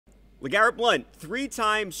LeGarrette Blount,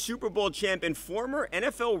 three-time Super Bowl champ and former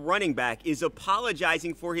NFL running back, is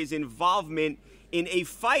apologizing for his involvement in a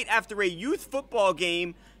fight after a youth football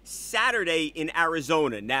game Saturday in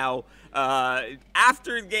Arizona. Now,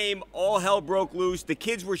 after the game, all hell broke loose. The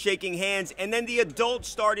kids were shaking hands, and then the adults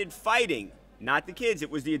started fighting. Not the kids, it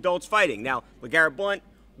was the adults fighting. Now, LeGarrette Blount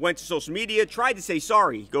went to social media, tried to say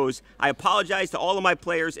sorry. He goes, "I apologize to all of my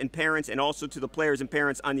players and parents and also to the players and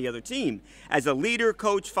parents on the other team. As a leader,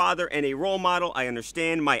 coach, father, and a role model, I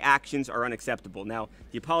understand my actions are unacceptable." Now,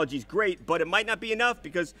 the apology is great, but it might not be enough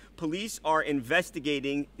because police are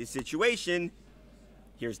investigating the situation.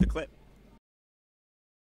 Here's the clip.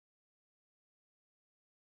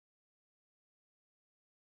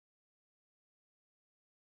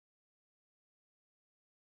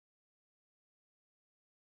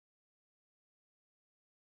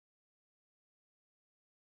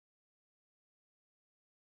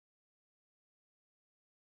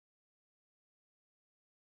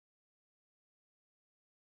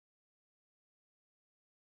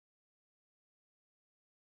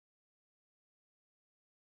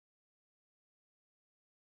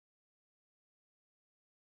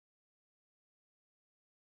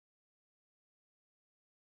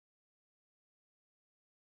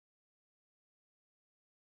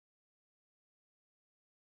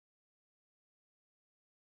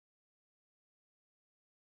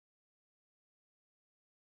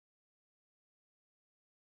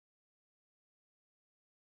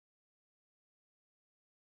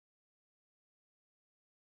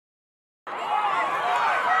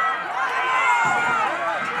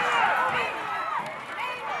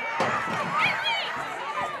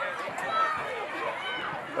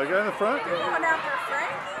 I got in the front? You're going after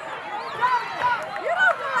Frankie? You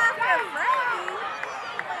don't go after Frankie.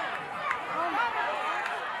 Oh my God.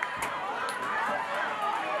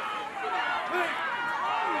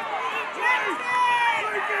 Get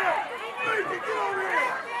over here! Get over here!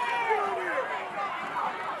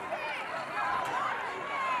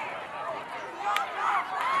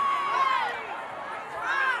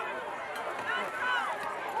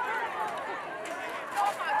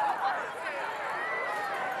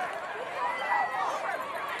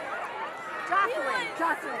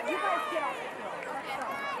 Jocelyn, you guys get off the field.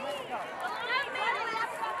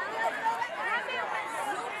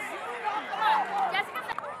 Let's go.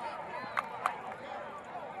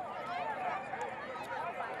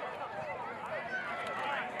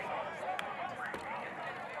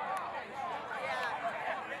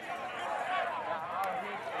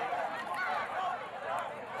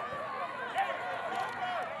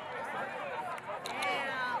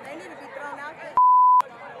 Damn, they need to be thrown out there.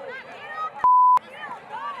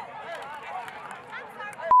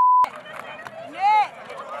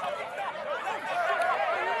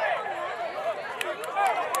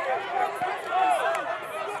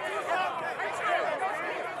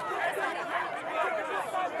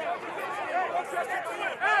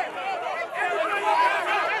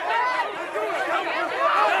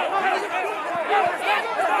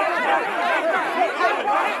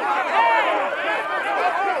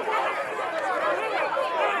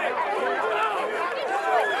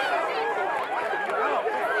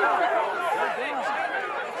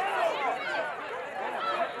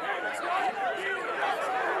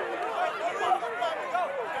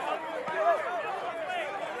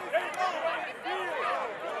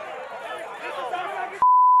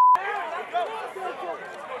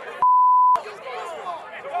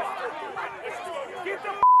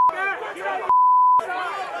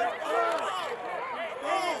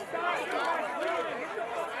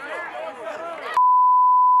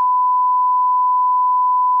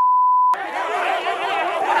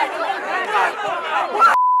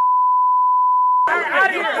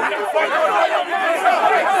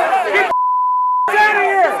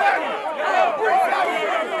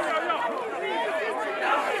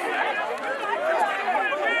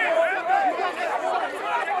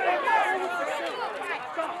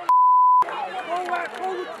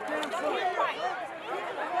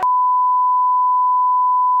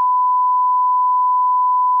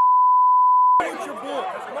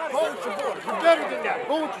 You're better than that.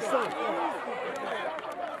 Go with your son.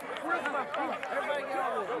 Everybody get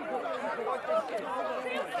over.